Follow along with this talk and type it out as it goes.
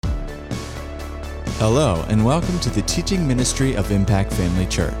Hello, and welcome to the teaching ministry of Impact Family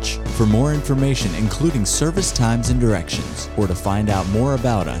Church. For more information, including service times and directions, or to find out more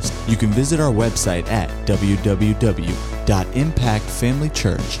about us, you can visit our website at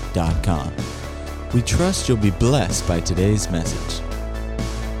www.impactfamilychurch.com. We trust you'll be blessed by today's message.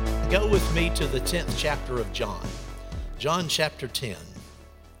 Go with me to the 10th chapter of John. John chapter 10.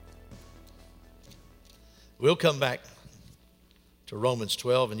 We'll come back to Romans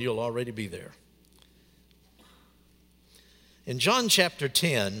 12 and you'll already be there. In John chapter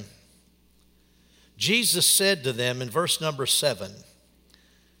 10, Jesus said to them in verse number 7,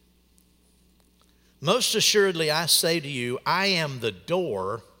 "Most assuredly I say to you, I am the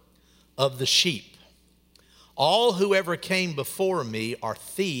door of the sheep. All who ever came before me are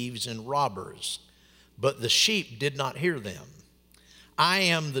thieves and robbers, but the sheep did not hear them. I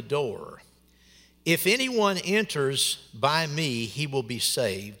am the door. If anyone enters by me, he will be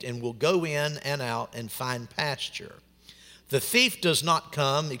saved and will go in and out and find pasture. The thief does not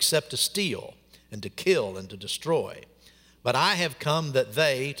come except to steal and to kill and to destroy. But I have come that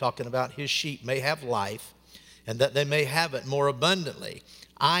they," talking about his sheep, "may have life and that they may have it more abundantly.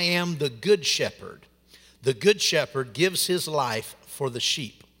 I am the good shepherd. The good shepherd gives his life for the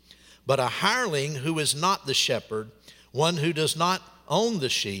sheep. But a hireling who is not the shepherd, one who does not own the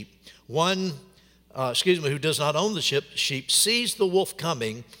sheep, who does not own the sheep, sees the wolf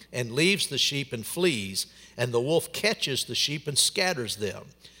coming and leaves the sheep and flees. And the wolf catches the sheep and scatters them.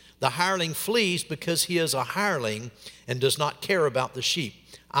 The hireling flees because he is a hireling and does not care about the sheep.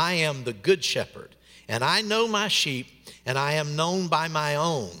 I am the good shepherd, and I know my sheep, and I am known by my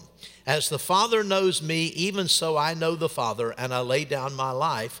own. As the Father knows me, even so I know the Father, and I lay down my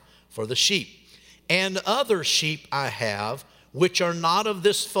life for the sheep. And other sheep I have, which are not of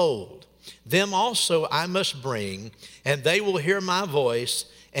this fold. Them also I must bring, and they will hear my voice,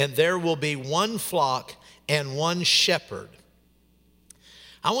 and there will be one flock and one shepherd."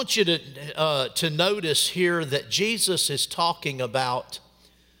 I want you to notice here that Jesus is talking about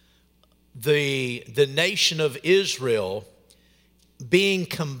the nation of Israel being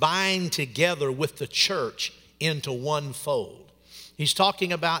combined together with the church into one fold. He's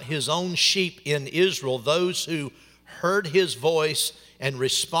talking about his own sheep in Israel, those who heard his voice and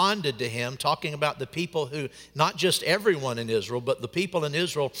responded to him, talking about the people who, not just everyone in Israel, but the people in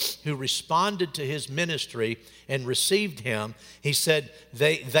Israel who responded to his ministry and received him. He said,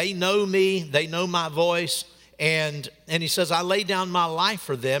 they know me, they know my voice, and he says, I lay down my life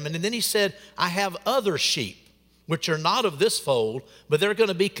for them. And then he said, I have other sheep, which are not of this fold, but they're going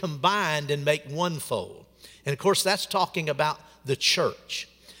to be combined and make one fold. And of course, that's talking about the church.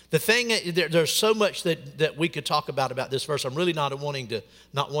 The thing, there's so much that we could talk about this verse. I'm really not wanting to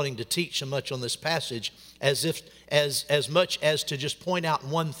teach so much on this passage as much as to just point out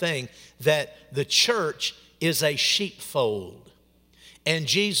one thing, that the church is a sheepfold and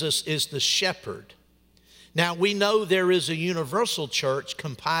Jesus is the shepherd. Now we know there is a universal church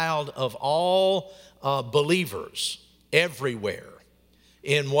compiled of all believers everywhere,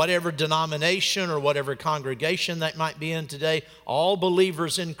 in whatever denomination or whatever congregation that might be in today, all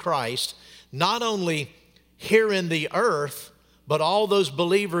believers in Christ, not only here in the earth, but all those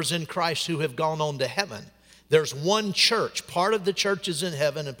believers in Christ who have gone on to heaven. There's one church. Part of the church is in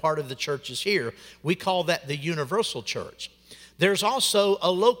heaven and part of the church is here. We call that the universal church. There's also a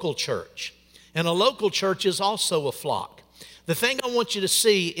local church, and a local church is also a flock. The thing I want you to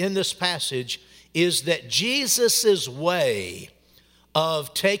see in this passage is that Jesus' way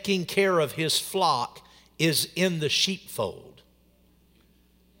of taking care of his flock is in the sheepfold.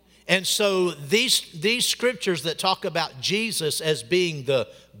 And so these scriptures that talk about Jesus as being the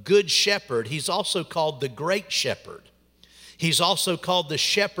good shepherd, he's also called the great shepherd. He's also called the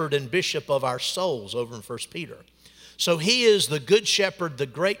shepherd and bishop of our souls over in 1 Peter. So he is the good shepherd, the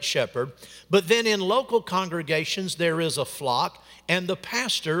great shepherd. But then in local congregations, there is a flock, and the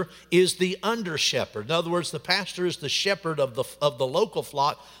pastor is the under shepherd. In other words, the pastor is the shepherd of the local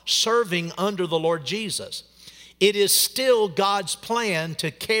flock, serving under the Lord Jesus. It is still God's plan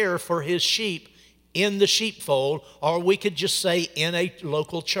to care for his sheep in the sheepfold, or we could just say in a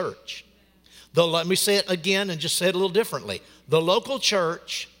local church. Let me say it again and just say it a little differently. The local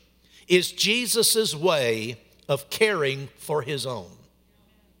church is Jesus' way of caring for his own.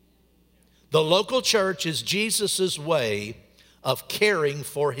 The local church is Jesus' way of caring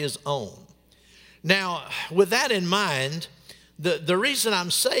for his own. Now, with that in mind, the reason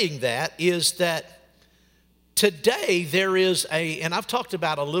I'm saying that is that today there is and I've talked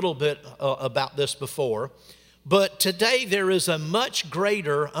about a little bit about this before, but today there is a much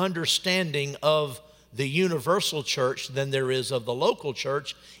greater understanding of the universal church than there is of the local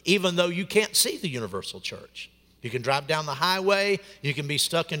church, even though you can't see the universal church. You can drive down the highway, you can be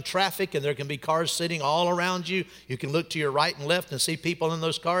stuck in traffic, and there can be cars sitting all around you. You can look to your right and left and see people in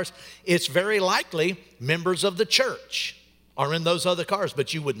those cars. It's very likely members of the church are in those other cars,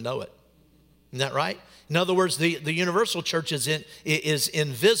 but you wouldn't know it. Isn't that right? In other words, the universal church is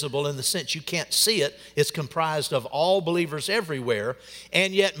invisible in the sense you can't see it. It's comprised of all believers everywhere,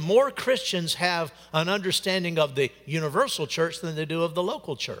 and yet more Christians have an understanding of the universal church than they do of the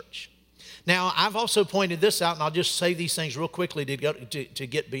local church. Now, I've also pointed this out, and I'll just say these things real quickly to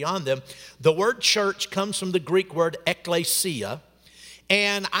get beyond them. The word church comes from the Greek word ekklesia,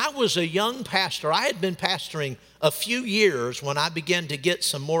 and I was a young pastor. I had been pastoring a few years when I began to get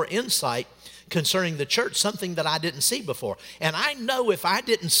some more insight concerning the church, something that I didn't see before. And I know if I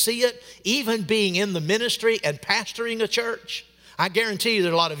didn't see it, even being in the ministry and pastoring a church, I guarantee you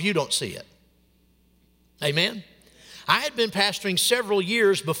that a lot of you don't see it. Amen? I had been pastoring several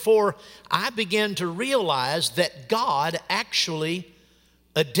years before I began to realize that God actually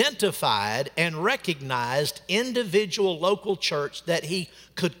identified and recognized individual local church that he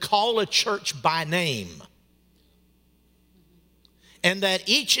could call a church by name. And that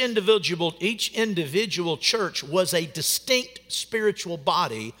each individual church was a distinct spiritual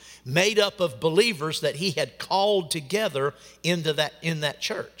body made up of believers that he had called together in that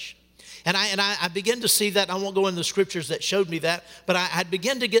church. And I began to see that. I won't go into the scriptures that showed me that, but I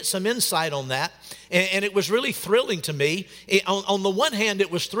began to get some insight on that, and it was really thrilling to me. On the one hand, it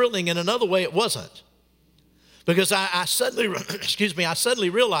was thrilling, in another way, it wasn't, because I suddenly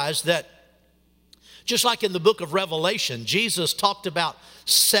realized that just like in the book of Revelation, Jesus talked about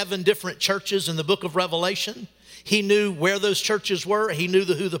 7 different churches in the book of Revelation. He knew where those churches were. He knew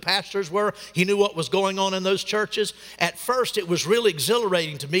who the pastors were. He knew what was going on in those churches. At first, it was really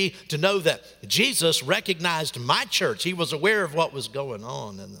exhilarating to me to know that Jesus recognized my church. He was aware of what was going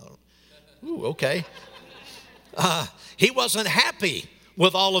on. Ooh, okay. He wasn't happy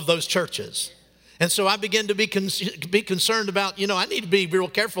with all of those churches. And so I began to be concerned about, I need to be real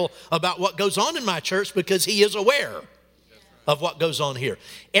careful about what goes on in my church because he is aware of what goes on here.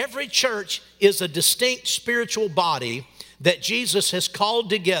 Every church is a distinct spiritual body that Jesus has called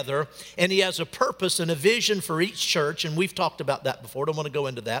together, and he has a purpose and a vision for each church, and we've talked about that before. Don't want to go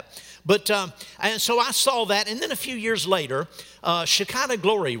into that. But and so I saw that, and then a few years later, Shekinah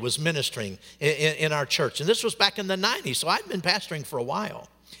Glory was ministering in our church, and this was back in the 90s, so I'd been pastoring for a while.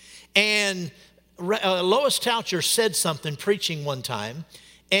 And Lois Toucher said something preaching one time,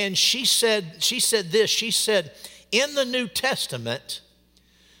 and she said this. She said, in the New Testament,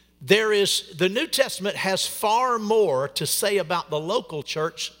 the New Testament has far more to say about the local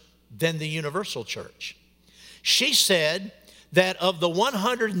church than the universal church. She said that of the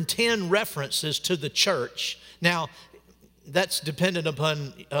 110 references to the church, now that's dependent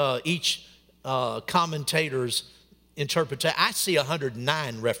upon each commentator's interpretation. I see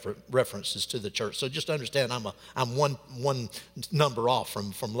 109 references to the church, so just understand I'm one number off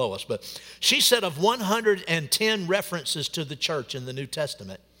from Lois. But she said of 110 references to the church in the New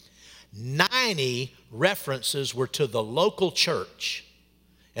Testament, 90 references were to the local church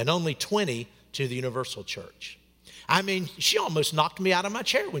and only 20 to the universal church. I mean, she almost knocked me out of my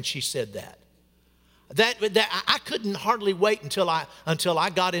chair when she said that. That I couldn't hardly wait until I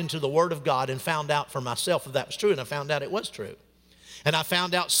got into the Word of God and found out for myself if that was true, and I found out it was true. And I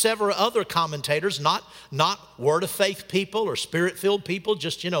found out several other commentators, not Word of Faith people or Spirit-filled people,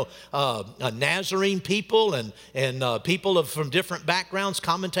 just, Nazarene people and people from different backgrounds,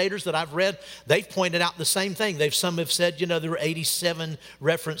 commentators that I've read, they've pointed out the same thing. Some have said, there were 87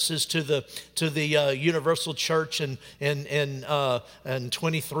 references to the universal church and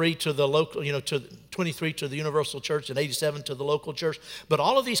 23 to the local, 23 to the universal church and 87 to the local church. But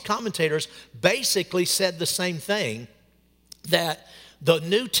all of these commentators basically said the same thing, that the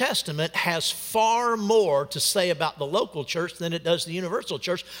New Testament has far more to say about the local church than it does the universal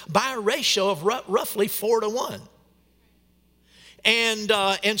church by a ratio of roughly 4-1.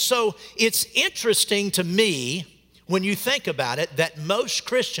 And so it's interesting to me when you think about it that most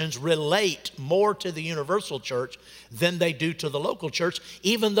Christians relate more to the universal church than they do to the local church,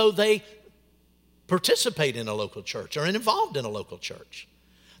 even though they participate in a local church or are involved in a local church.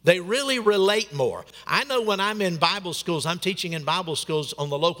 They really relate more. I know when I'm in Bible schools, I'm teaching in Bible schools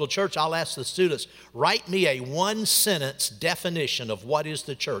on the local church, I'll ask the students, write me a 1-sentence definition of what is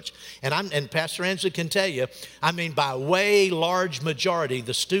the church. And Pastor Angela can tell you, by way large majority,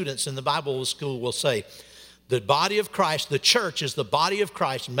 the students in the Bible school will say, The body of Christ, the church is the body of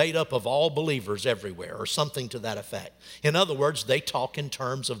Christ made up of all believers everywhere, or something to that effect. In other words, they talk in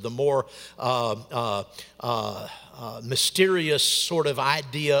terms of the more mysterious sort of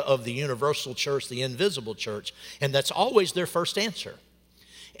idea of the universal church, the invisible church, and that's always their first answer.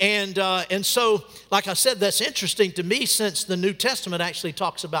 And so, like I said, that's interesting to me since the New Testament actually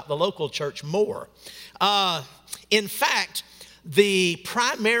talks about the local church more. In fact, the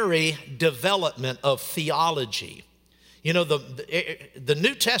primary development of theology, you know, the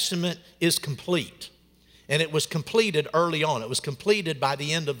New Testament is complete, and it was completed early on. It was completed by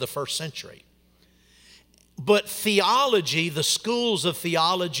the end of the first century. But theology, the schools of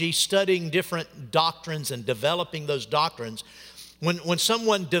theology, studying different doctrines and developing those doctrines, when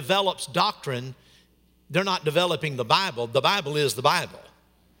someone develops doctrine, they're not developing the Bible. The Bible is the Bible.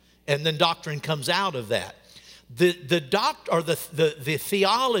 And then doctrine comes out of that. The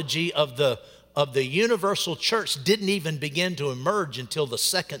theology of the universal church didn't even begin to emerge until the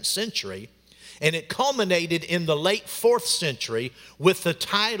 2nd century. And it culminated in the late 4th century with the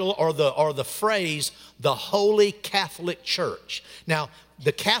title or the phrase, the Holy Catholic Church. Now,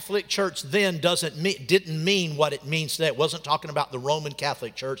 the Catholic Church then didn't mean what it means today. It wasn't talking about the Roman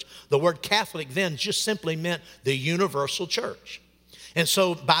Catholic Church. The word Catholic then just simply meant the universal church. And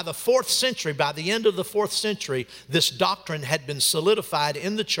so by the 4th century, by the end of the 4th century, this doctrine had been solidified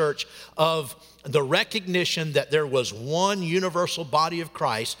in the church of the recognition that there was one universal body of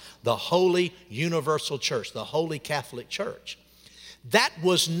Christ, the Holy Universal Church, the Holy Catholic Church. That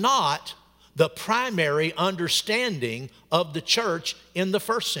was not the primary understanding of the church in the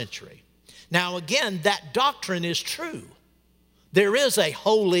 1st century. Now again, that doctrine is true. There is a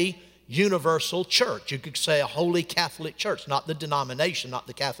holy universal church. You could say a holy Catholic church, not the denomination, not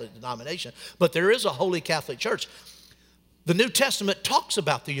the Catholic denomination, but there is a holy Catholic church. The New Testament talks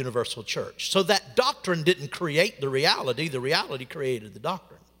about the universal church. So that doctrine didn't create the reality created the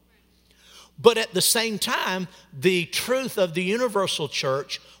doctrine. But at the same time, the truth of the universal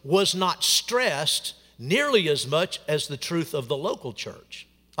church was not stressed nearly as much as the truth of the local church.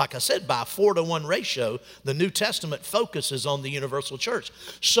 Like I said, by a 4-to-1 ratio, the New Testament focuses on the universal church.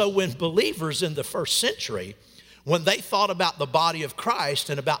 So when believers in the 1st century, when they thought about the body of Christ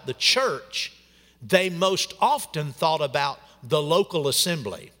and about the church, they most often thought about the local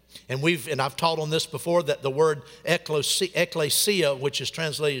assembly. And I've taught on this before that the word ecclesia, which is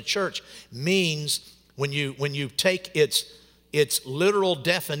translated church, means when you take its literal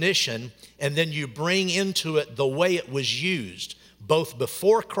definition and then you bring into it the way it was used, both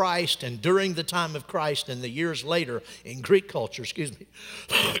before Christ and during the time of Christ and the years later in Greek culture,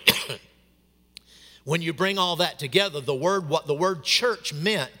 when you bring all that together, what the word church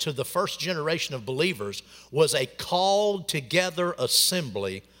meant to the first generation of believers was a called together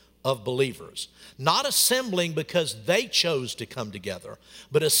assembly of believers. Not assembling because they chose to come together,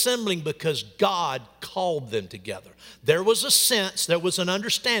 but assembling because God called them together. There was a sense, there was an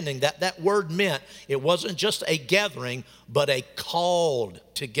understanding that word meant it wasn't just a gathering, but a called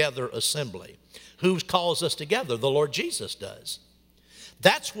together assembly. Who calls us together? The Lord Jesus does.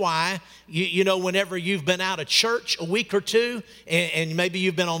 That's why, you know, whenever you've been out of church a week or two and maybe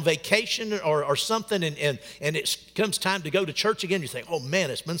you've been on vacation or something and it comes time to go to church again, you think, oh man,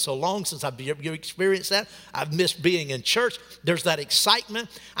 it's been so long since I've experienced that. I've missed being in church. There's that excitement.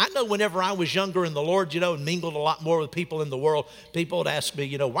 I know whenever I was younger in the Lord, you know, and mingled a lot more with people in the world, people would ask me,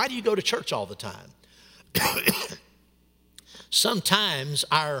 you know, why do you go to church all the time? Sometimes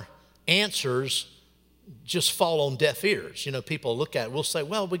our answers just fall on deaf ears. You know, people look at it, we'll say,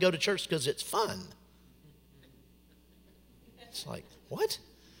 well, we go to church because it's fun. It's like, what?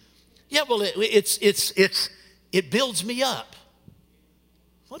 Yeah, well, it builds me up.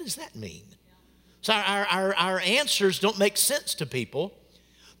 What does that mean? So our answers don't make sense to people.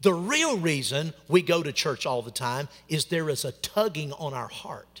 The real reason we go to church all the time is there is a tugging on our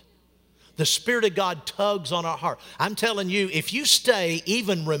heart. The Spirit of God tugs on our heart. I'm telling you, if you stay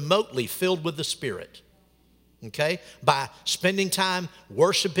even remotely filled with the Spirit, okay, by spending time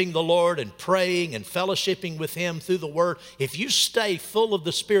worshiping the Lord and praying and fellowshipping with Him through the Word, if you stay full of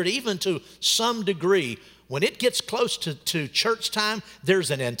the Spirit, even to some degree, when it gets close to church time,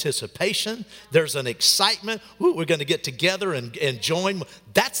 there's an anticipation, there's an excitement. Ooh, we're going to get together and join.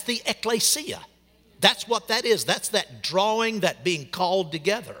 That's the ecclesia. That's what that is. That's that drawing, that being called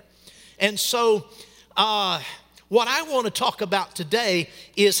together. And so what I want to talk about today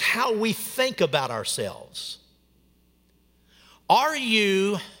is how we think about ourselves. Are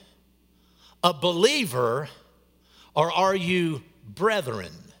you a believer or are you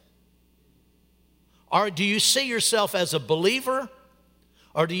brethren? Or do you see yourself as a believer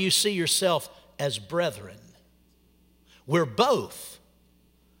or do you see yourself as brethren? We're both.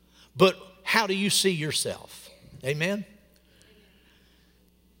 But how do you see yourself? Amen?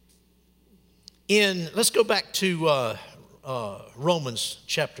 Let's go back to Romans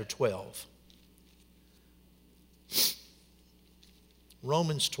chapter 12.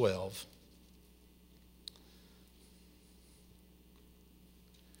 Romans 12.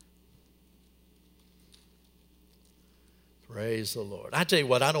 Praise the Lord. I tell you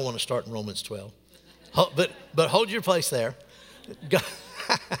what, I don't want to start in Romans 12. But hold your place there.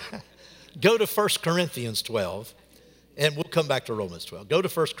 Go to 1 Corinthians 12, and we'll come back to Romans 12. Go to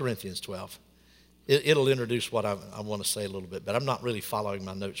 1 Corinthians 12. It'll introduce what I want to say a little bit, but I'm not really following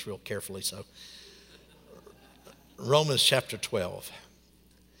my notes real carefully, so. Romans chapter 12.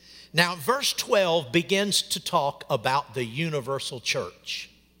 Now, verse 12 begins to talk about the universal church.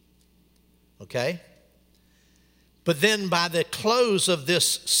 Okay? But then by the close of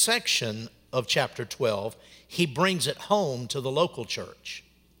this section of chapter 12, he brings it home to the local church.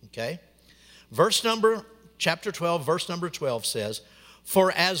 Okay? Chapter 12, verse number 12 says,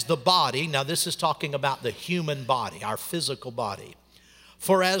 "For as the body," now this is talking about the human body, our physical body.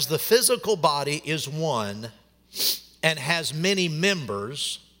 "For as the physical body is one and has many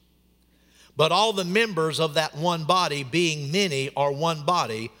members, but all the members of that one body, being many, are one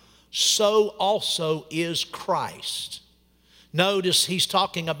body, so also is Christ." Notice he's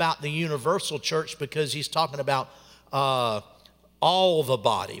talking about the universal church because he's talking about all the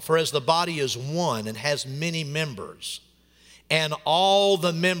body. "For as the body is one and has many members, and all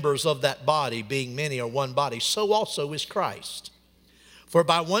the members of that body, being many, are one body, so also is Christ. For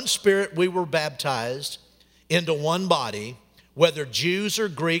by one Spirit we were baptized into one body, whether Jews or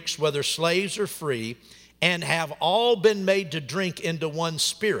Greeks, whether slaves or free, and have all been made to drink into one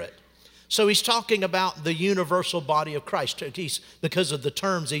Spirit." So he's talking about the universal body of Christ. Because of the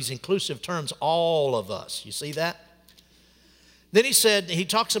terms, these inclusive terms, all of us. You see that? Then he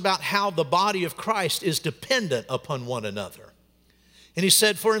talks about how the body of Christ is dependent upon one another. And he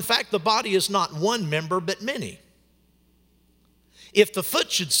said, "For in fact, the body is not one member, but many. If the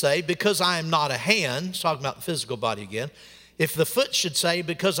foot should say, because I am not a hand," he's talking about the physical body again, "if the foot should say,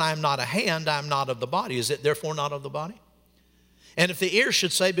 because I am not a hand, I am not of the body, is it therefore not of the body? And if the ear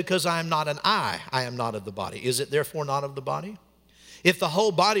should say, because I am not an eye, I am not of the body, is it therefore not of the body? If the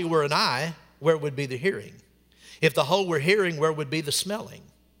whole body were an eye, where would be the hearing? If the whole were hearing, where would be the smelling?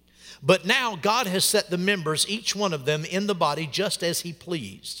 But now God has set the members, each one of them, in the body just as he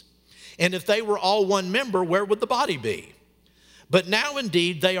pleased. And if they were all one member, where would the body be? But now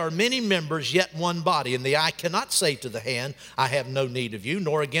indeed they are many members, yet one body. And the eye cannot say to the hand, I have no need of you,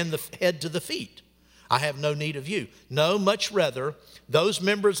 nor again the head to the feet, I have no need of you. No, much rather, those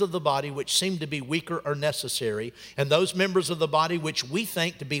members of the body which seem to be weaker are necessary, and those members of the body which we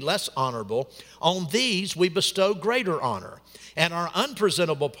think to be less honorable, on these we bestow greater honor. And our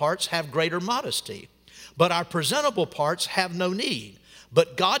unpresentable parts have greater modesty, but our presentable parts have no need.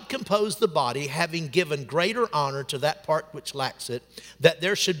 But God composed the body, having given greater honor to that part which lacks it, that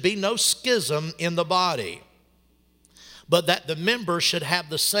there should be no schism in the body, but that the members should have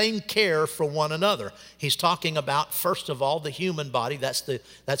the same care for one another. He's talking about, first of all, the human body. That's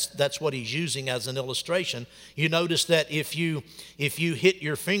what he's using as an illustration. You notice that if you hit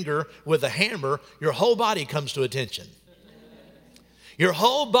your finger with a hammer, your whole body comes to attention. Your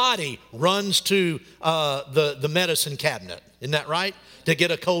whole body runs to the medicine cabinet. Isn't that right? To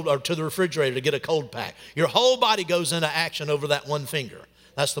get a cold, or to the refrigerator to get a cold pack. Your whole body goes into action over that one finger.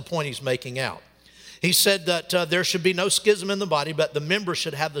 That's the point he's making out. He said that there should be no schism in the body, but the members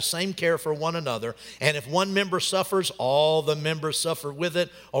should have the same care for one another. And if one member suffers, all the members suffer with it.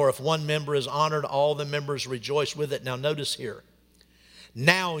 Or if one member is honored, all the members rejoice with it. Now notice here.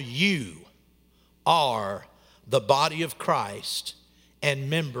 Now you are the body of Christ and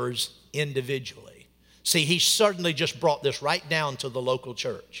members individually. See, he certainly just brought this right down to the local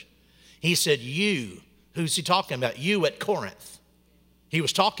church. He said, you, who's he talking about? You at Corinth. He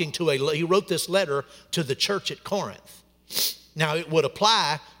wrote this letter to the church at Corinth. Now, it would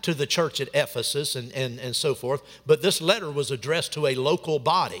apply to the church at Ephesus and so forth, but this letter was addressed to a local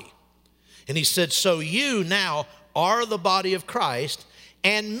body. And he said, so you now are the body of Christ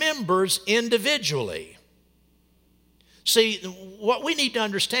and members individually. See, what we need to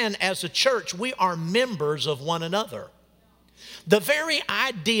understand as a church, we are members of one another. The very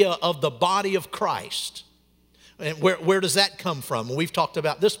idea of the body of Christ. And where does that come from? We've talked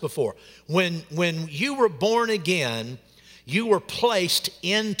about this before. When you were born again, you were placed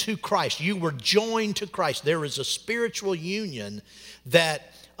into Christ. You were joined to Christ. There is a spiritual union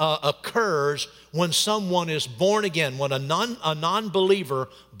that occurs when someone is born again. When a non-believer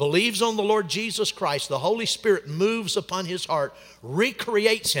believes on the Lord Jesus Christ, the Holy Spirit moves upon his heart,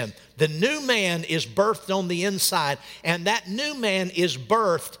 recreates him. The new man is birthed on the inside, and that new man is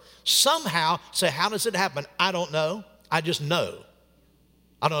birthed somehow. Say, how does it happen? I don't know. I just know.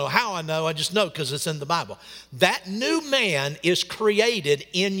 I don't know how I know. I just know because it's in the Bible. That new man is created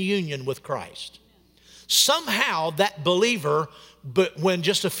in union with Christ. Somehow that believer, but when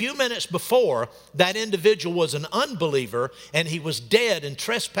just a few minutes before that individual was an unbeliever and he was dead in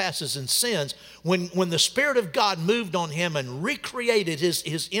trespasses and sins, when the Spirit of God moved on him and recreated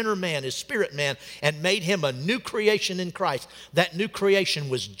his inner man, his spirit man, and made him a new creation in Christ, that new creation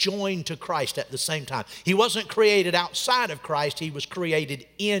was joined to Christ at the same time. He wasn't created outside of Christ, he was created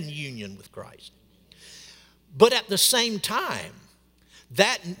in union with Christ. But at the same time,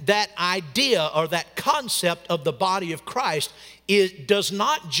 that idea or that concept of the body of Christ does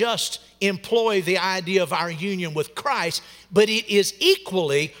not just employ the idea of our union with Christ, but it is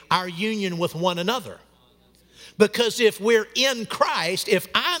equally our union with one another. Because if we're in Christ, if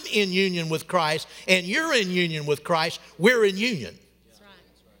I'm in union with Christ and you're in union with Christ, we're in union. That's right.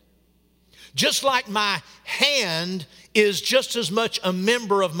 Just like my hand is just as much a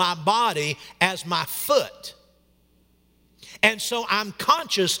member of my body as my foot. And so I'm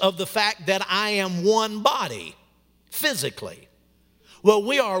conscious of the fact that I am one body physically. Well,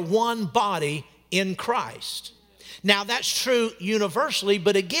 we are one body in Christ. Now, that's true universally,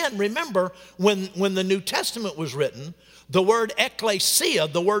 but again, remember, when the New Testament was written, the word ecclesia,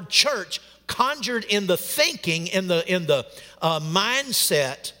 the word church, conjured in the thinking, in the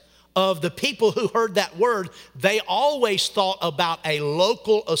mindset of the people who heard that word. They always thought about a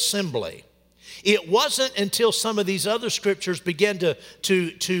local assembly. It wasn't until some of these other scriptures began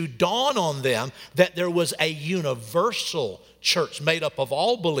to dawn on them that there was a universal church made up of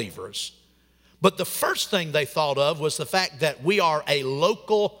all believers. But the first thing they thought of was the fact that we are a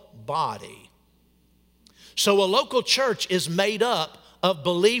local body. So a local church is made up of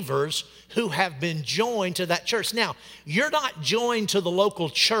believers who have been joined to that church. Now, you're not joined to the local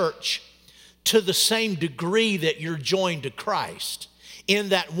church to the same degree that you're joined to Christ. In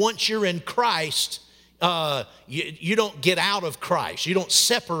that once you're in Christ, you don't get out of Christ. You don't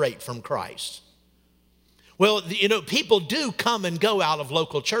separate from Christ. Well, people do come and go out of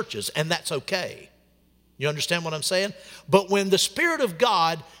local churches, and that's okay. You understand what I'm saying? But when the Spirit of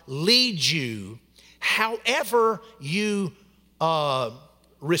God leads you, however you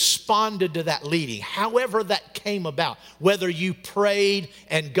responded to that leading, however that came about, whether you prayed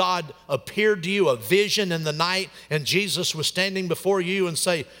and God appeared to you, a vision in the night, and Jesus was standing before you and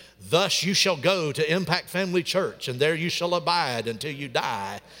say, thus you shall go to Impact Family Church, and there you shall abide until you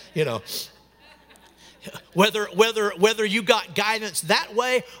die, Whether you got guidance that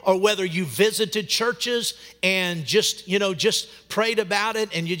way or whether you visited churches and just prayed about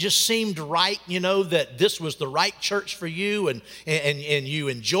it and you just seemed right, that this was the right church for you and you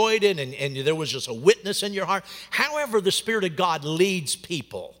enjoyed it and there was just a witness in your heart. However the Spirit of God leads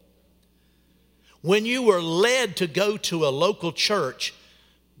people. When you were led to go to a local church,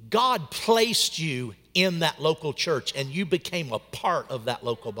 God placed you in that local church and you became a part of that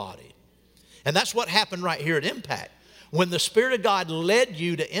local body. And that's what happened right here at Impact. When the Spirit of God led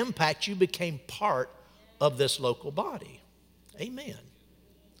you to Impact, you became part of this local body. Amen.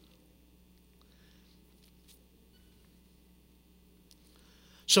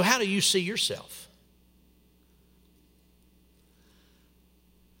 So how do you see yourself?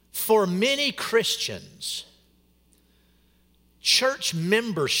 For many Christians, church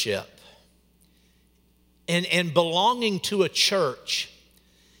membership and belonging to a church,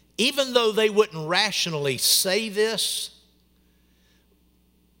 even though they wouldn't rationally say this,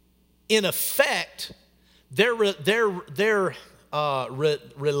 in effect, they're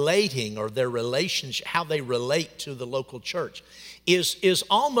relating, or their relationship, how they relate to the local church, is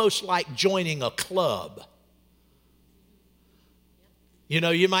almost like joining a club.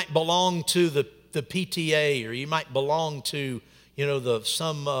 You might belong to the PTA, or you might belong to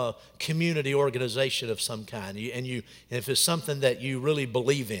some community organization of some kind, and if it's something that you really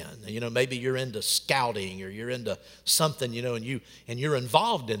believe in, maybe you're into scouting or you're into something, and you're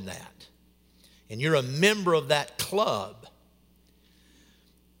involved in that, and you're a member of that club.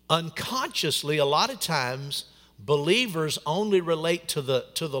 Unconsciously, a lot of times, believers only relate to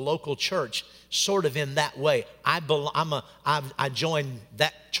the local church sort of in that way. I joined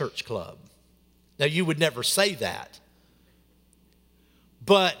that church club. Now, you would never say that.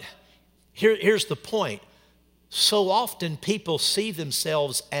 But here's the point. So often people see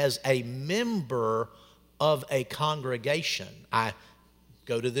themselves as a member of a congregation. I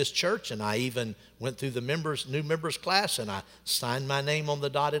go to this church, and I even went through the new members class, and I signed my name on the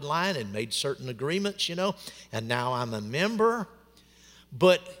dotted line and made certain agreements, and now I'm a member.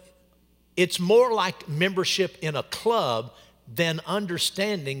 But it's more like membership in a club than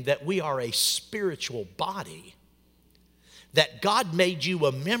understanding that we are a spiritual body that God made you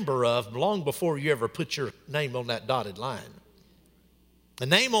a member of long before you ever put your name on that dotted line. The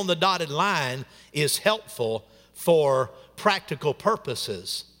name on the dotted line is helpful for practical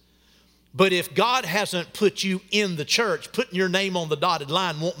purposes. But if God hasn't put you in the church, putting your name on the dotted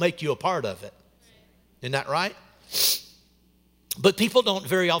line won't make you a part of it. Isn't that right? But people don't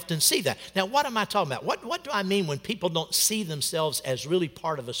very often see that. Now, what am I talking about? What do I mean when people don't see themselves as really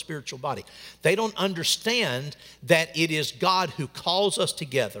part of a spiritual body? They don't understand that it is God who calls us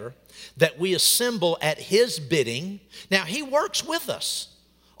together, that we assemble at His bidding. Now, He works with us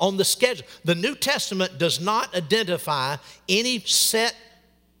on the schedule. The New Testament does not identify any set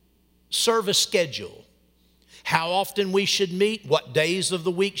service schedule. How often we should meet, what days of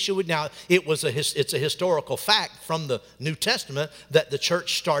the week should we. Now, it's a historical fact from the New Testament that the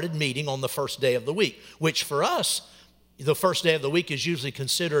church started meeting on the first day of the week, which for us, the first day of the week is usually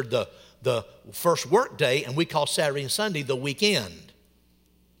considered the first work day, and we call Saturday and Sunday the weekend.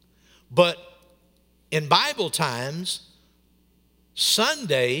 But in Bible times,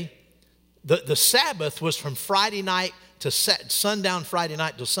 Sunday, the Sabbath was from Friday night to sundown Friday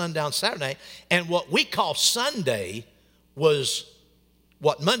night to sundown Saturday night. And what we call Sunday was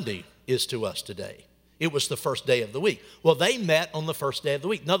what Monday is to us today. It was the first day of the week. Well, they met on the first day of the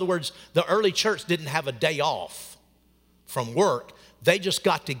week. In other words, the early church didn't have a day off from work. They just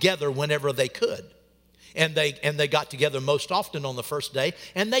got together whenever they could. And they got together most often on the first day.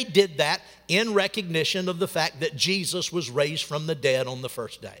 And they did that in recognition of the fact that Jesus was raised from the dead on the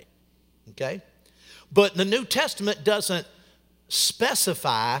first day. Okay? But the New Testament doesn't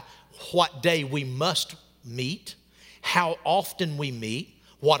specify what day we must meet, how often we meet,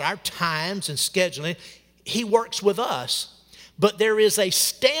 what our times and scheduling. He works with us, but there is a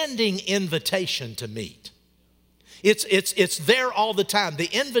standing invitation to meet. It's there all the time. The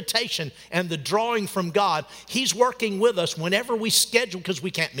invitation and the drawing from God, He's working with us whenever we schedule, because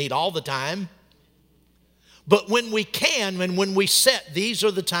we can't meet all the time. But when we can, and when we set, these are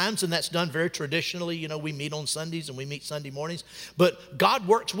the times, and that's done very traditionally. We meet on Sundays and we meet Sunday mornings. But God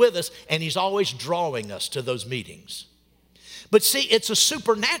works with us, and He's always drawing us to those meetings. But see, it's a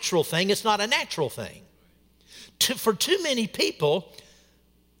supernatural thing. It's not a natural thing. For too many people,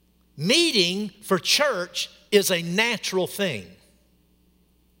 meeting for church is a natural thing.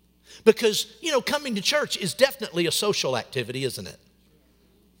 Because, coming to church is definitely a social activity, isn't it?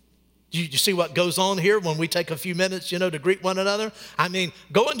 You see what goes on here when we take a few minutes, to greet one another? I mean,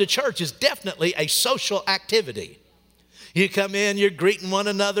 going to church is definitely a social activity. You come in, you're greeting one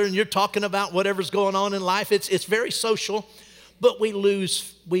another, and you're talking about whatever's going on in life. It's very social, but we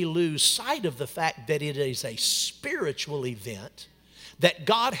lose sight of the fact that it is a spiritual event that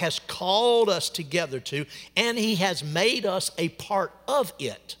God has called us together to, and He has made us a part of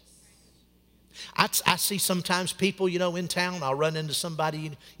it. I see sometimes people, in town. I'll run into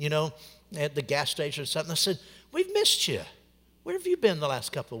somebody, at the gas station or something. I said, "We've missed you. Where have you been the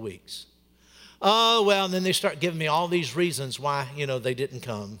last couple of weeks?" "Oh, well," and then they start giving me all these reasons why, they didn't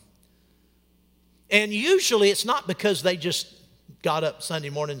come. And usually it's not because they just got up Sunday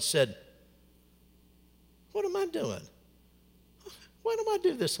morning and said, "What am I doing? Why do I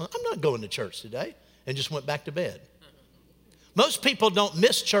do this? I'm not going to church today," and just went back to bed. Most people don't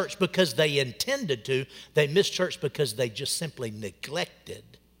miss church because they intended to. They miss church because they just simply neglected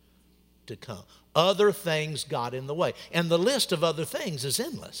to come. Other things got in the way. And the list of other things is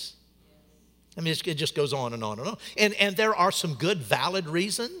endless. I mean, it just goes on and on and on. And there are some good, valid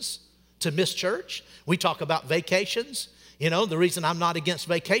reasons to miss church. We talk about vacations. The reason I'm not against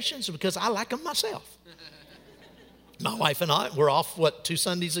vacations is because I like them myself. My wife and I were off, 2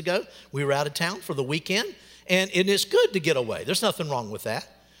 Sundays ago? We were out of town for the weekend. And it's good to get away. There's nothing wrong with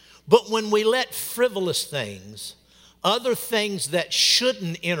that. But when we let frivolous things, other things that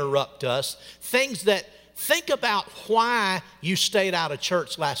shouldn't interrupt us, things that think about why you stayed out of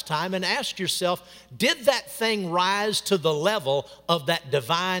church last time and ask yourself, did that thing rise to the level of that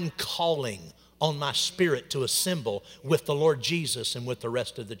divine calling on my spirit to assemble with the Lord Jesus and with the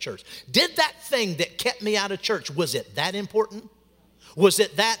rest of the church? Did that thing that kept me out of church, was it that important? Was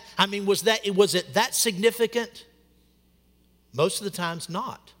it that significant? Most of the times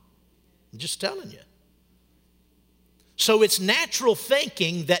not. I'm just telling you. So it's natural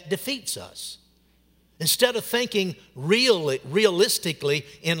thinking that defeats us. Instead of thinking realistically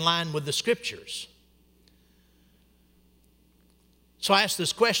in line with the Scriptures. So I ask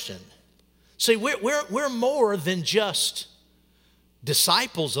this question. See, we're more than just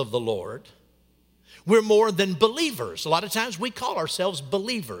disciples of the Lord. We're more than believers. A lot of times we call ourselves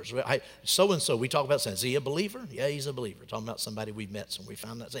believers. So-and-so, we talk about saying, is he a believer? Yeah, he's a believer. Talking about somebody we've met, so we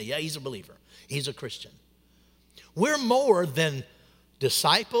found out, say, yeah, he's a believer. He's a Christian. We're more than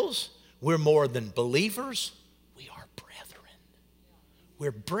disciples. We're more than believers. We are brethren.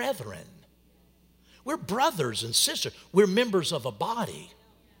 We're brethren. We're brothers and sisters. We're members of a body.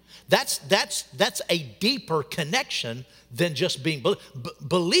 That's a deeper connection than just being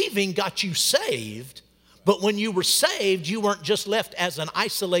believing got you saved. But when you were saved, you weren't just left as an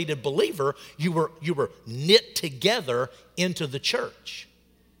isolated believer. You were knit together into the church.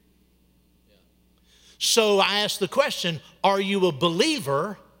 So I ask the question, are you a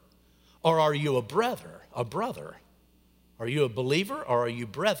believer or are you a brother? A brother. Are you a believer or are you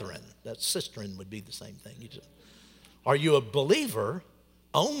brethren? That sisterin would be the same thing. Are you a believer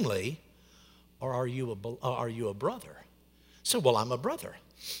only, or are you a brother? So, well, I'm a brother.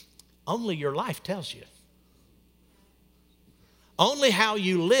 Only your life tells you. Only how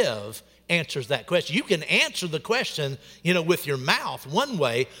you live answers that question. You can answer the question, with your mouth one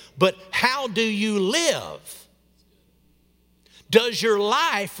way, but how do you live? Does your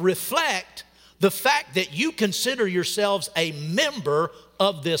life reflect the fact that you consider yourselves a member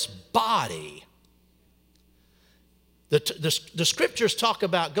of this body? The scriptures talk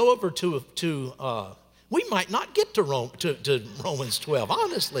about, go over to we might not get to Romans 12,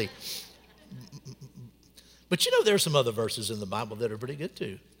 honestly. But there's some other verses in the Bible that are pretty good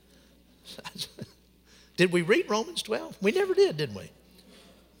too. Did we read Romans 12? We never did we?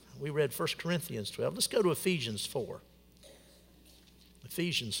 We read 1 Corinthians 12. Let's go to Ephesians 4.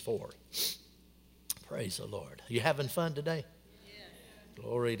 Ephesians 4. Praise the Lord. Are you having fun today? Yeah.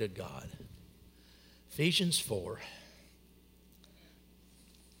 Glory to God. Ephesians 4.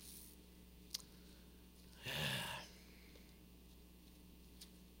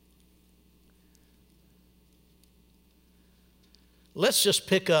 Let's just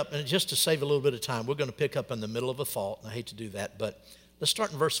pick up, and just to save a little bit of time, we're going to pick up in the middle of a thought, and I hate to do that, but let's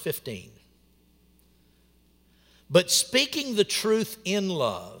start in verse 15. But speaking the truth in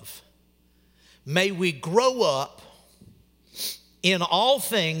love, may we grow up in all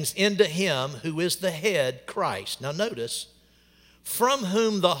things into him who is the head, Christ. Now notice, from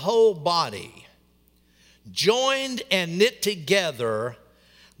whom the whole body, joined and knit together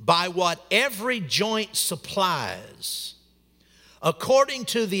by what every joint supplies, according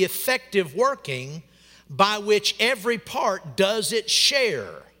to the effective working by which every part does its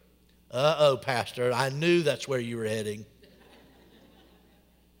share. Uh-oh, Pastor, I knew that's where you were heading.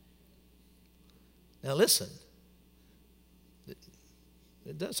 Now listen,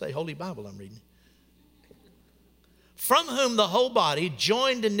 it does say Holy Bible I'm reading. From whom the whole body,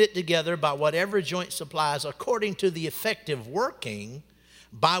 joined and knit together by what every joint supplies, according to the effective working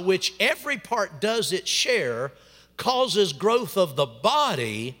by which every part does its share, causes growth of the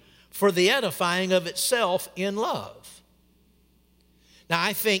body for the edifying of itself in love. Now,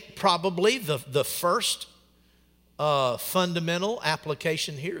 I think probably the first fundamental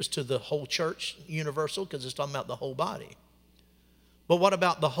application here is to the whole church universal, because it's talking about the whole body. But what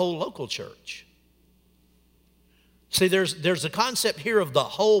about the whole local church? See, there's a concept here of the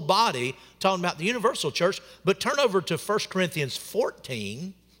whole body, talking about the universal church, but turn over to 1 Corinthians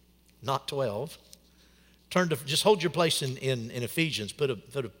 14, not 12. Just hold your place in Ephesians. Put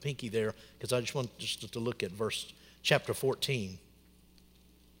a pinky there, because I just want to look at chapter 14.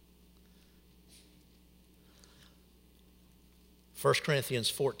 First Corinthians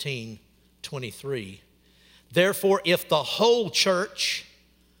 14, 23. Therefore, if the whole church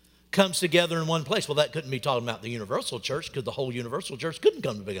comes together in one place, well, that couldn't be talking about the universal church, because the whole universal church couldn't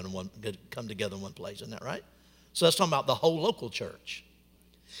come together in one place. Isn't that right? So that's talking about the whole local church.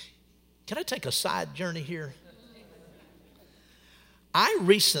 Can I take a side journey here? I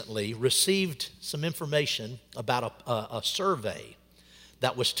recently received some information about a survey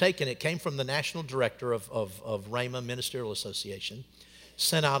that was taken. It came from the national director of Rhema Ministerial Association,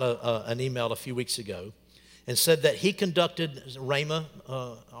 sent out an email a few weeks ago, and said that he conducted, Rhema,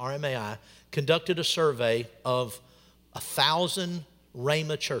 RMAI, conducted a survey of 1,000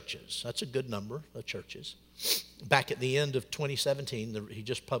 Rhema churches. That's a good number of churches. Back at the end of 2017, he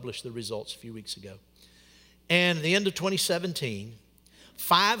just published the results a few weeks ago. And at the end of 2017,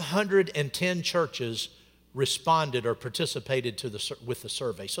 510 churches responded or participated with the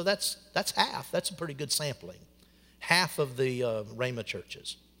survey. So that's half. That's a pretty good sampling. Half of the Rhema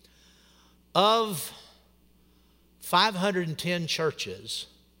churches. Of 510 churches,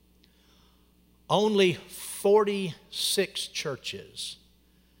 only 46 churches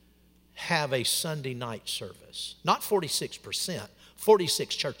have a Sunday night service. Not 46%,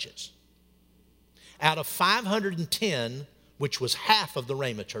 46 churches. Out of 510, which was half of the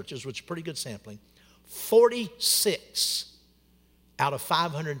Rhema churches, which is pretty good sampling, 46 out of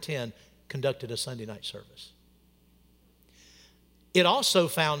 510 conducted a Sunday night service. We've also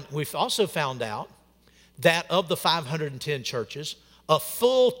found out that of the 510 churches, a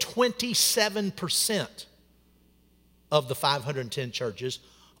full 27% of the 510 churches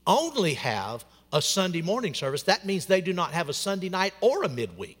only have a Sunday morning service. That means they do not have a Sunday night or a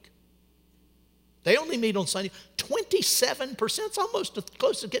midweek. They only meet on Sunday. 27%, it's almost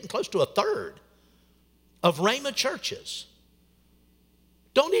getting close to a third of Rhema churches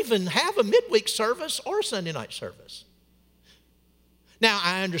don't even have a midweek service or a Sunday night service. Now,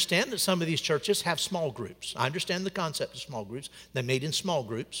 I understand that some of these churches have small groups. I understand the concept of small groups. They meet in small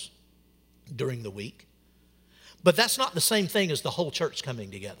groups during the week. But that's not the same thing as the whole church coming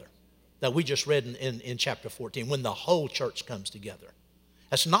together that we just read in chapter 14, when the whole church comes together.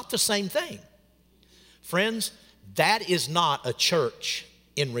 That's not the same thing. Friends, that is not a church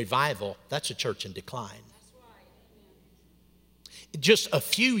in revival. That's a church in decline. Just a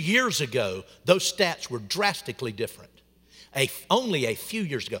few years ago, those stats were drastically different. Only a few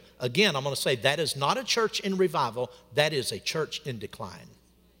years ago. Again, I'm going to say that is not a church in revival. That is a church in decline.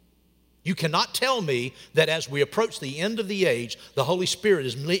 You cannot tell me that as we approach the end of the age, the Holy Spirit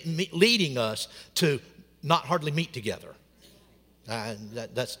is leading us to not hardly meet together.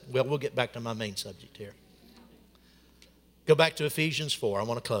 We'll get back to my main subject here. Go back to Ephesians 4. I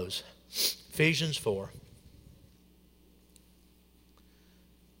want to close. Ephesians 4.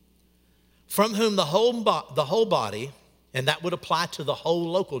 From whom the whole body, and that would apply to the whole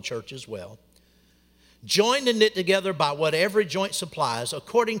local church as well, joined and knit together by what every joint supplies,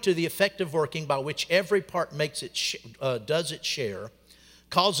 according to the effective working by which every part does its share,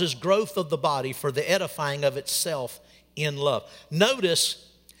 causes growth of the body for the edifying of itself in love.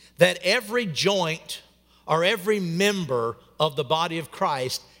 Notice that every joint or every member of the body of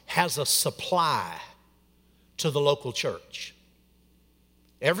Christ has a supply to the local church.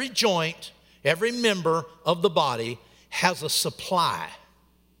 Every joint, every member of the body has a supply.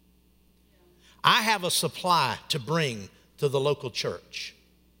 I have a supply to bring to the local church.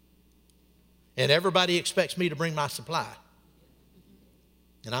 And everybody expects me to bring my supply.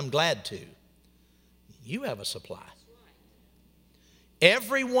 And I'm glad to. You have a supply.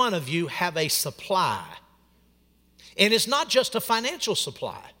 Every one of you have a supply. And it's not just a financial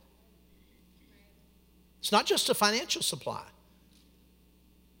supply. It's not just a financial supply.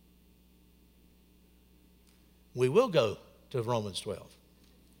 We will go to Romans 12.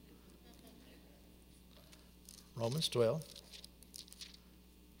 Romans 12.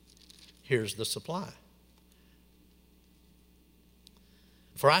 Here's the supply.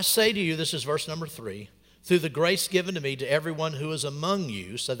 For I say to you, this is verse number 3, through the grace given to me to everyone who is among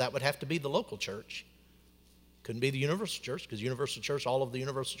you, so that would have to be the local church. Couldn't be the universal church, because universal church, all of the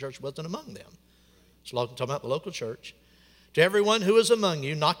universal church wasn't among them. So I'm talking about the local church. To everyone who is among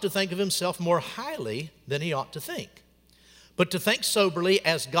you, not to think of himself more highly than he ought to think, but to think soberly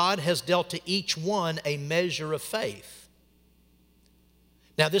as God has dealt to each one a measure of faith.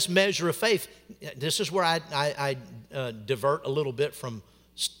 Now, this measure of faith, this is where I divert a little bit from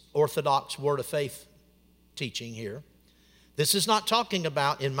orthodox word of faith teaching here. This is not talking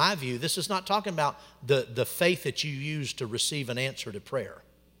about, in my view, this is not talking about the faith that you use to receive an answer to prayer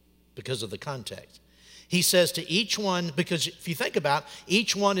because of the context. He says to each one, because if you think about it,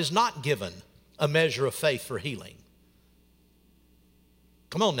 each one is not given a measure of faith for healing.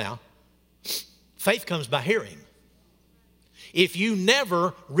 Come on now. Faith comes by hearing. If you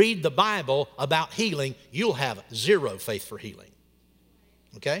never read the Bible about healing, you'll have zero faith for healing.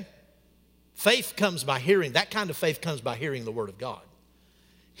 Okay? Faith comes by hearing. That kind of faith comes by hearing the Word of God.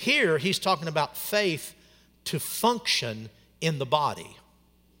 Here, he's talking about faith to function in the body.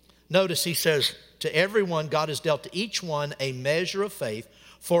 Notice he says, to everyone, God has dealt to each one a measure of faith.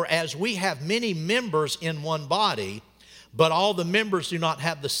 For as we have many members in one body, but all the members do not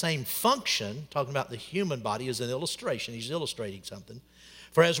have the same function, talking about the human body as an illustration, he's illustrating something.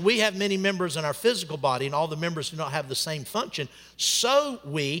 For as we have many members in our physical body, and all the members do not have the same function, so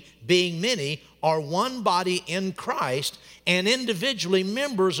we, being many, are one body in Christ, and individually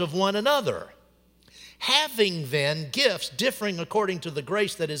members of one another. Having then gifts differing according to the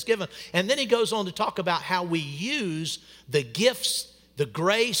grace that is given. And then he goes on to talk about how we use the gifts, the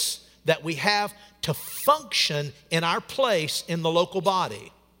grace that we have to function in our place in the local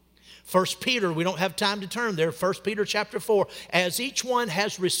body. 1 Peter, we don't have time to turn there. 1 Peter chapter 4, as each one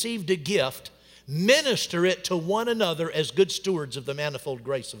has received a gift, minister it to one another as good stewards of the manifold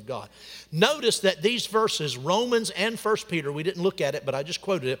grace of God. Notice that these verses, Romans and 1 Peter, we didn't look at it, but I just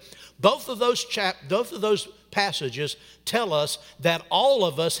quoted it. Both of those passages tell us that all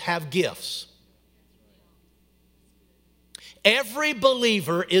of us have gifts. Every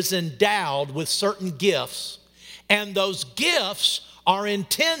believer is endowed with certain gifts, and those gifts are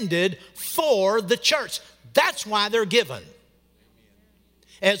intended for the church. That's why they're given.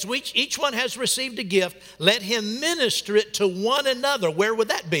 As each one has received a gift, let him minister it to one another. Where would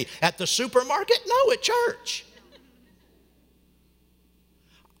that be? At the supermarket? No, at church.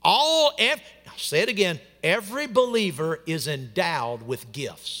 I'll say it again. Every believer is endowed with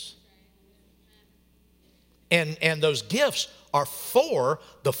gifts. And those gifts are for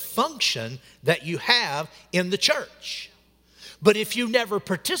the function that you have in the church. But if you never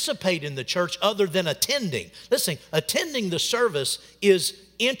participate in the church other than attending, listen, attending the service is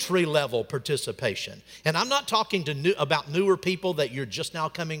entry-level participation. And I'm not talking about newer people that you're just now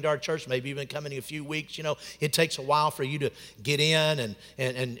coming to our church, maybe even coming in a few weeks. You know, it takes a while for you to get in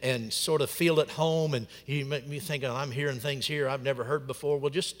and sort of feel at home. And you make me think, oh, I'm hearing things here I've never heard before. Well,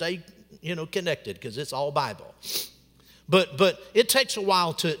 just stay, connected, because it's all Bible. But it takes a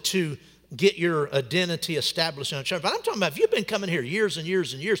while to get your identity established in a church. But I'm talking about if you've been coming here years and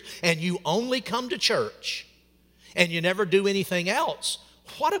years and years and you only come to church and you never do anything else,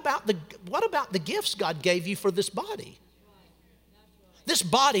 what about the gifts God gave you for this body? This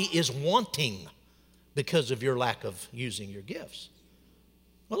body is wanting because of your lack of using your gifts.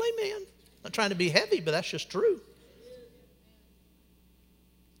 Well, amen. I'm not trying to be heavy, but that's just true.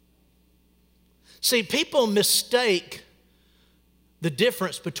 See, people mistake the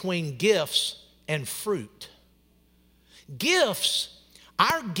difference between gifts and fruit. Gifts,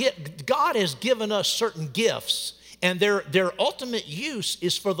 God has given us certain gifts, and their ultimate use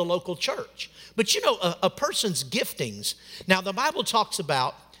is for the local church. But a person's giftings, now the Bible talks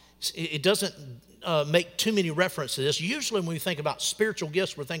about, it doesn't make too many references to this. Usually when we think about spiritual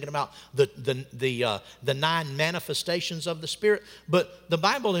gifts, we're thinking about the 9 manifestations of the Spirit. But the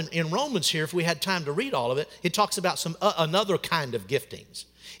Bible in Romans here, if we had time to read all of it, it talks about another kind of giftings.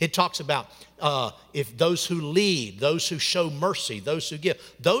 It talks about if those who lead, those who show mercy, those who give.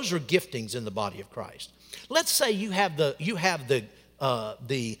 Those are giftings in the body of Christ. Let's say you have the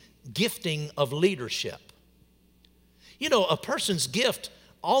gifting of leadership. A person's gift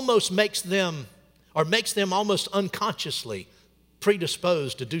almost makes them almost unconsciously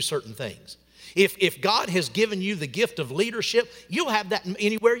predisposed to do certain things. If God has given you the gift of leadership, you'll have that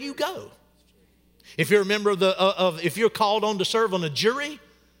anywhere you go. If you're a member if you're called on to serve on a jury,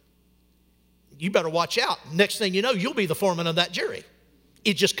 you better watch out. Next thing you know, you'll be the foreman of that jury.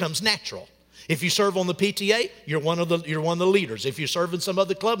 It just comes natural. If you serve on the PTA, you're one of the leaders. If you serve in some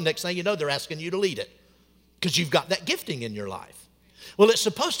other club, next thing you know, they're asking you to lead it because you've got that gifting in your life. Well, it's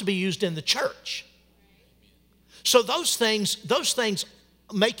supposed to be used in the church. So those things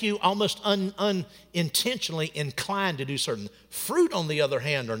make you almost unintentionally inclined to do certain. Fruit, on the other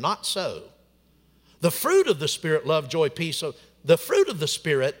hand, are not so. The fruit of the Spirit, love, joy, peace. So the fruit of the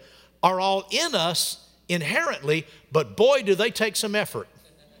Spirit are all in us inherently, but boy, do they take some effort.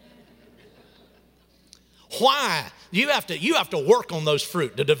 Why? You have to work on those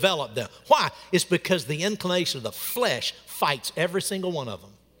fruit to develop them. Why? It's because the inclination of the flesh fights every single one of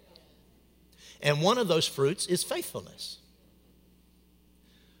them. And one of those fruits is faithfulness.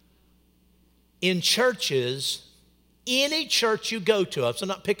 In churches, any church you go to, I'm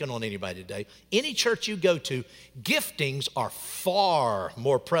not picking on anybody today, any church you go to, giftings are far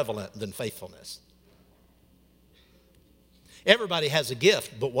more prevalent than faithfulness. Everybody has a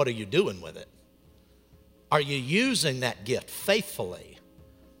gift, but what are you doing with it? Are you using that gift faithfully?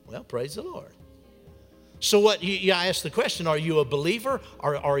 Well, praise the Lord. So I ask the question, are you a believer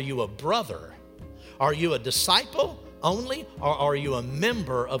or are you a brother? Are you a disciple only or are you a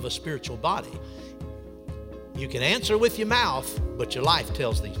member of a spiritual body? You can answer with your mouth, but your life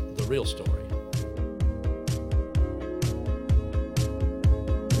tells the real story.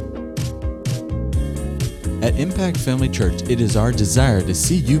 At Impact Family Church, it is our desire to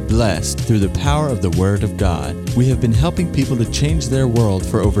see you blessed through the power of the Word of God. We have been helping people to change their world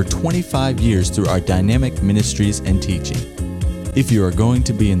for over 25 years through our dynamic ministries and teaching. If you are going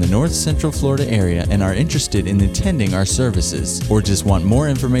to be in the North Central Florida area and are interested in attending our services, or just want more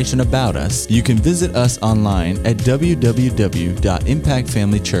information about us, you can visit us online at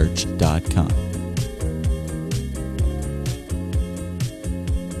www.impactfamilychurch.com.